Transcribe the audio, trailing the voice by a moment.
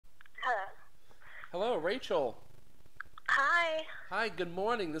Hello, Rachel. Hi. Hi, good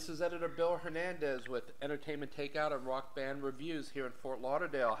morning. This is editor Bill Hernandez with Entertainment Takeout and Rock Band Reviews here in Fort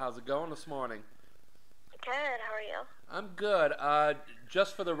Lauderdale. How's it going this morning? Good. How are you? I'm good.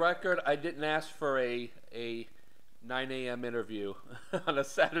 Just for the record, I didn't ask for a 9 a.m. interview on a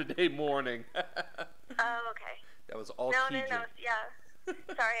Saturday morning. Oh, okay. That was all No, no, TJ. no. Yeah.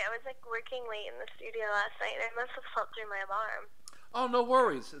 Sorry, I was like working late in the studio last night, and I must have slept through my alarm. Oh, no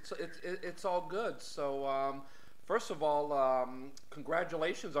worries. It's all good. So, first of all,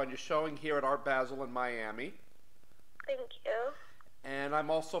 congratulations on your showing here at Art Basel in Miami. Thank you. And I'm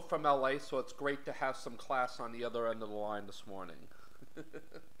also from LA, so it's great to have some class on the other end of the line this morning.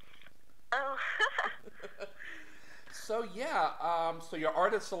 Oh. So yeah, so your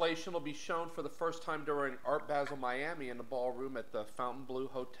art installation will be shown for the first time during Art Basel Miami in the ballroom at the Fontainebleau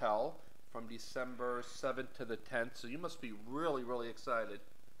Hotel from December 7th to the 10th. So you must be really, really excited.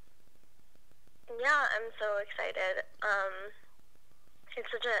 Yeah, I'm so excited. It's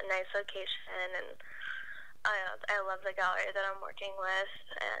such a nice location, and I love the gallery that I'm working with,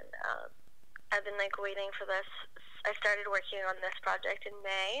 and I've been like waiting for this. I started working on this project in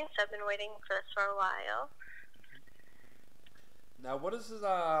May, so I've been waiting for this for a while. Now, what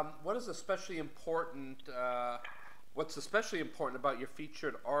is especially important? What's especially important about your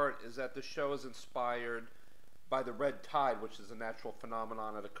featured art is that the show is inspired by the red tide, which is a natural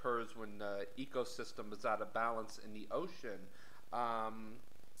phenomenon that occurs when the ecosystem is out of balance in the ocean.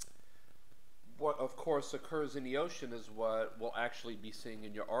 What, of course, occurs in the ocean is what we'll actually be seeing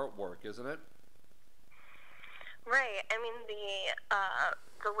in your artwork, isn't it? Right. I mean,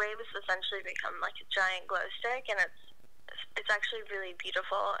 the waves essentially become like a giant glow stick, and it's actually really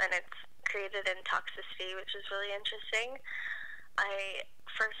beautiful, and it's created in toxicity, which is really interesting. I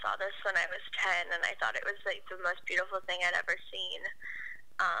first saw this when I was 10, and I thought it was like the most beautiful thing I'd ever seen.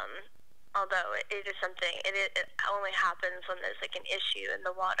 Although it is something, it only happens when there's like an issue in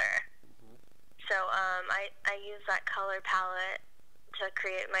the water. So I use that color palette to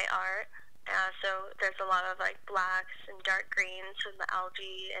create my art. So there's a lot of like blacks and dark greens from the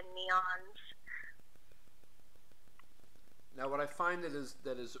algae and neons. Now, what I find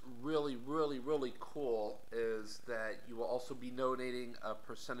that is really, really, really cool is that you will also be donating a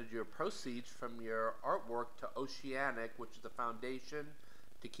percentage of your proceeds from your artwork to Oceanic, which is the foundation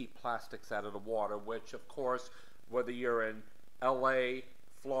to keep plastics out of the water. Which, of course, whether you're in LA,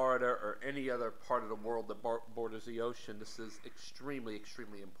 Florida, or any other part of the world that borders the ocean, this is extremely,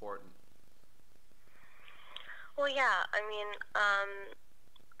 extremely important. Well, yeah. I mean,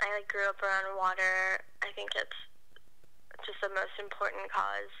 I like grew up around water. I think it's just the most important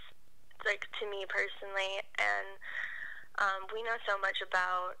cause, like to me personally. And we know so much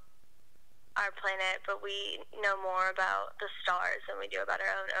about our planet, but we know more about the stars than we do about our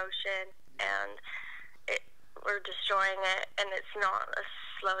own ocean. And we're destroying it, and it's not a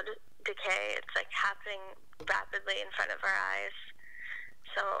slow decay. It's like happening rapidly in front of our eyes.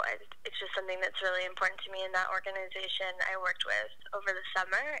 So it's just something that's really important to me in that organization I worked with over the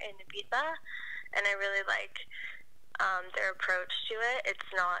summer in Ibiza, and I really like their approach to it. It's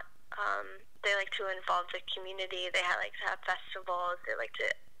not, they like to involve the community. They like to have festivals. They like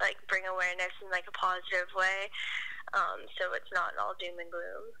to like bring awareness in like a positive way. So it's not all doom and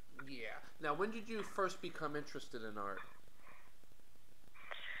gloom. Yeah. Now, when did you first become interested in art?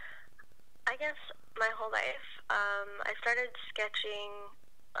 I guess my whole life. I started sketching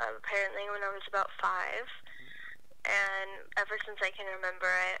apparently when I was about 5. And ever since I can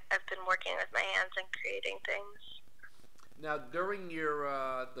remember, I've been working with my hands and creating things. Now, during your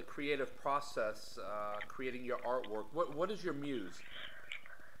the creative process, creating your artwork, what is your muse?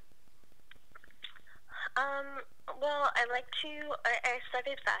 Well, I like to. I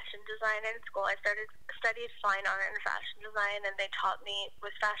studied fashion design in school. Studied fine art and fashion design, and they taught me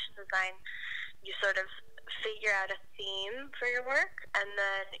with fashion design, you sort of figure out a theme for your work, and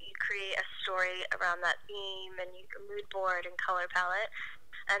then you create a story around that theme, and you mood board and color palette.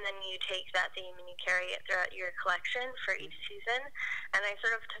 And then you take that theme and you carry it throughout your collection for each season. And I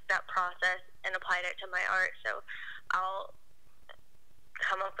sort of took that process and applied it to my art. So I'll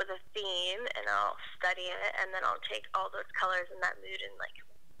come up with a theme and I'll study it, and then I'll take all those colors and that mood and like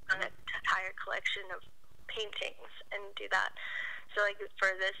an entire collection of paintings and do that. So like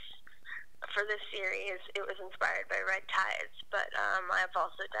for this series, it was inspired by red tides, but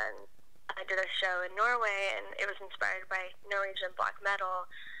I did a show in Norway, and it was inspired by Norwegian black metal,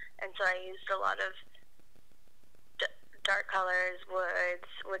 and so I used a lot of dark colors,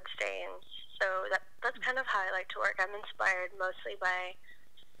 wood stains. So that's kind of how I like to work. I'm inspired mostly by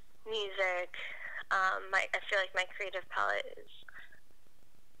music. I feel like my creative palette is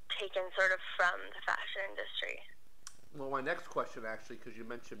taken sort of from the fashion industry. Well, my next question, actually, because you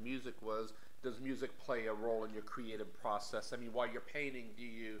mentioned music, was, does music play a role in your creative process? I mean, while you're painting, do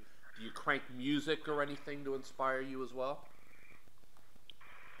you crank music or anything to inspire you as well?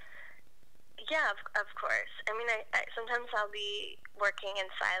 Yeah, of course. I mean, I sometimes I'll be working in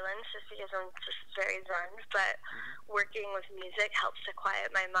silence just because I'm just very zoned, but working with music helps to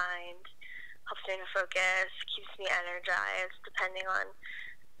quiet my mind, helps me to focus, keeps me energized, depending on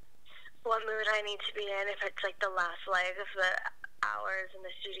what mood I need to be in. If it's like the last leg of the hours in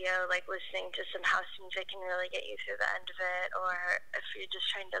the studio, like listening to some house music can really get you through the end of it, or if you're just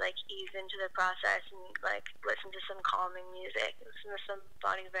trying to like ease into the process and like listen to some calming music, listen to some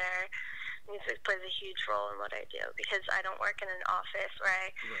Body Bear. Music plays a huge role in what I do because I don't work in an office where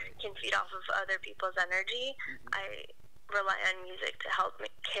I can feed off of other people's energy. I rely on music to help me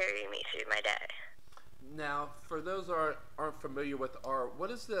carry me through my day. Now, for those who aren't familiar with art,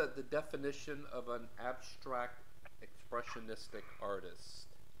 what is the definition of an abstract expressionistic artist?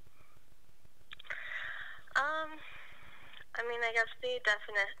 I mean, I guess the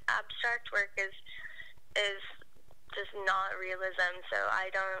definite abstract work is just not realism. So I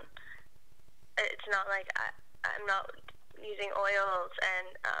don't. It's not like I'm not using oils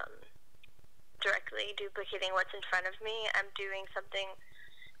and directly duplicating what's in front of me. I'm doing something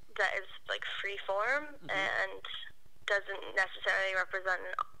that is like free form and doesn't necessarily represent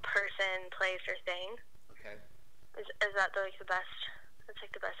a person, place, or thing. Okay. Is that like the best? That's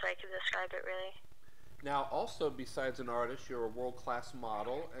like the best way I could describe it, really. Now, also, besides an artist, you're a world-class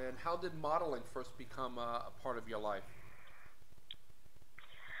model. And how did modeling first become a part of your life?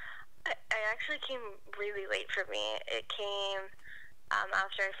 I actually came really late for me. It came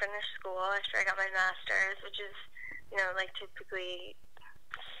after I finished school, after I got my master's, which is, like typically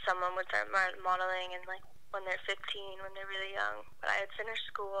someone would start modeling and like when they're 15, when they're really young. But I had finished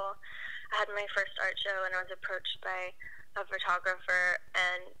school. I had my first art show, and I was approached by a photographer,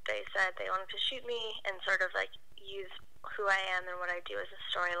 and they said they wanted to shoot me and sort of like use who I am and what I do as a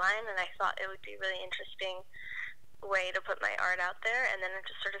storyline. And I thought it would be really interesting way to put my art out there, and then it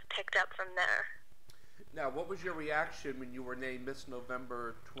just sort of picked up from there. Now, what was your reaction when you were named Miss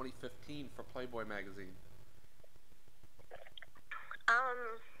November 2015 for Playboy magazine?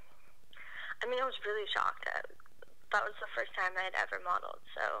 I mean, I was really shocked. That was the first time I had ever modeled,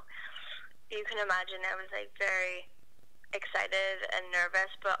 so you can imagine I was like very excited and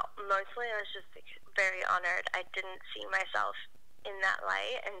nervous, but mostly I was just like, very honored. I didn't see myself in that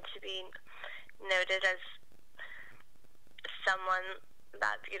light, and to be noted as someone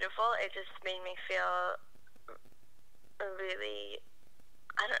that beautiful, it just made me feel really,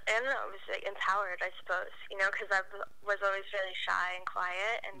 I don't know, it was like empowered, I suppose, because I was always really shy and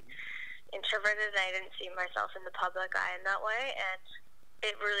quiet and introverted, and I didn't see myself in the public eye in that way, and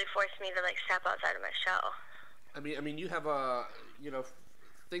it really forced me to like step outside of my shell. I mean, you have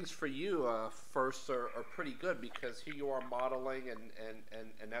things for you first are pretty good, because here you are modeling,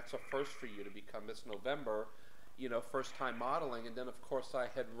 and that's a first for you to become Miss November. First time modeling, and then of course I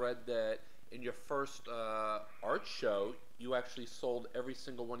had read that in your first art show, you actually sold every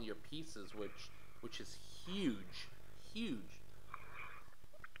single one of your pieces, which is huge.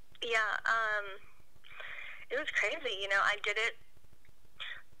 Yeah, it was crazy. I did it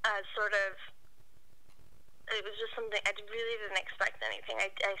sort of. It was just something I really didn't expect anything. I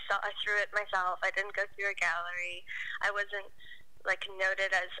threw it myself. I didn't go through a gallery. I wasn't like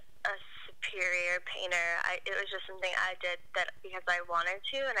noted as a superior painter. It was just something I did that because I wanted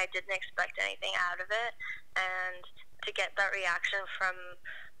to, and I didn't expect anything out of it. And to get that reaction from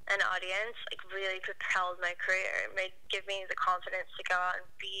an audience like really propelled my career. It give me the confidence to go out and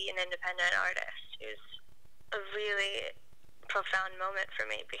be an independent artist. It was a really profound moment for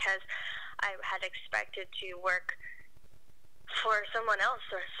me because I had expected to work for someone else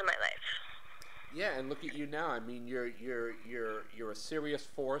the rest of my life. Yeah, and look at you now. I mean, you're a serious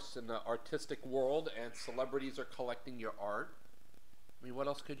force in the artistic world, and celebrities are collecting your art. I mean, what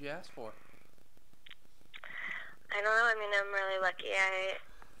else could you ask for? I don't know. I mean, I'm really lucky. I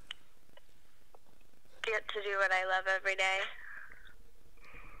get to do what I love every day.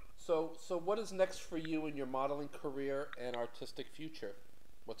 So what is next for you in your modeling career and artistic future?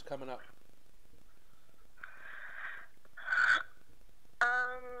 What's coming up?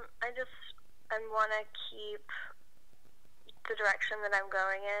 I want to keep the direction that I'm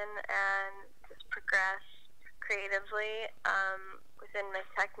going in and just progress creatively within my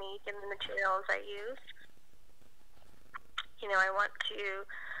technique and the materials I use. I want to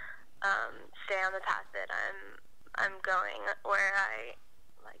stay on the path that I'm going, where I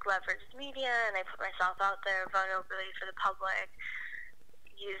like leverage media and I put myself out there vulnerably for the public.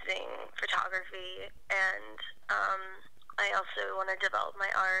 using photography, and I also want to develop my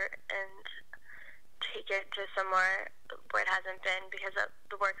art and take it to somewhere where it hasn't been, because of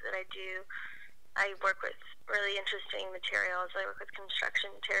the work that I do. I work with really interesting materials. I work with construction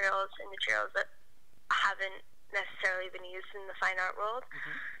materials and materials that haven't necessarily been used in the fine art world.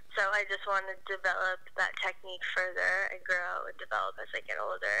 Mm-hmm. So I just want to develop that technique further and grow and develop as I get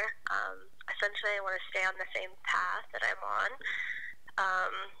older. Essentially, I want to stay on the same path that I'm on.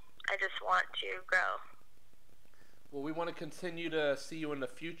 I just want to grow. Well, we want to continue to see you in the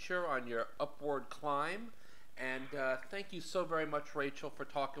future on your upward climb. And thank you so very much, Rachael, for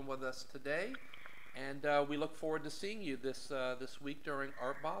talking with us today. And we look forward to seeing you this week during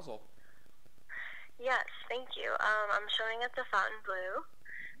Art Basel. Yes, thank you. I'm showing at the Fontainebleau,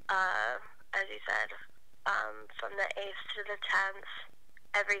 as you said, from the 8th to the 10th,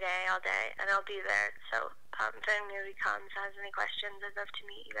 every day, all day, and I'll be there. So if anybody comes, has any questions, I'd love to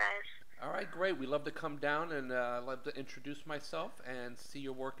meet you guys. All right, great. We'd love to come down, and I'd love to introduce myself and see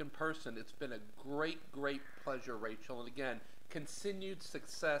your work in person. It's been a great, great pleasure, Rachael. And again, continued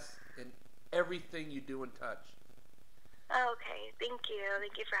success in everything you do and touch. Okay, thank you.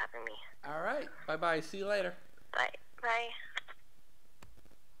 Thank you for having me. All right. Bye-bye. See you later. Bye. Bye.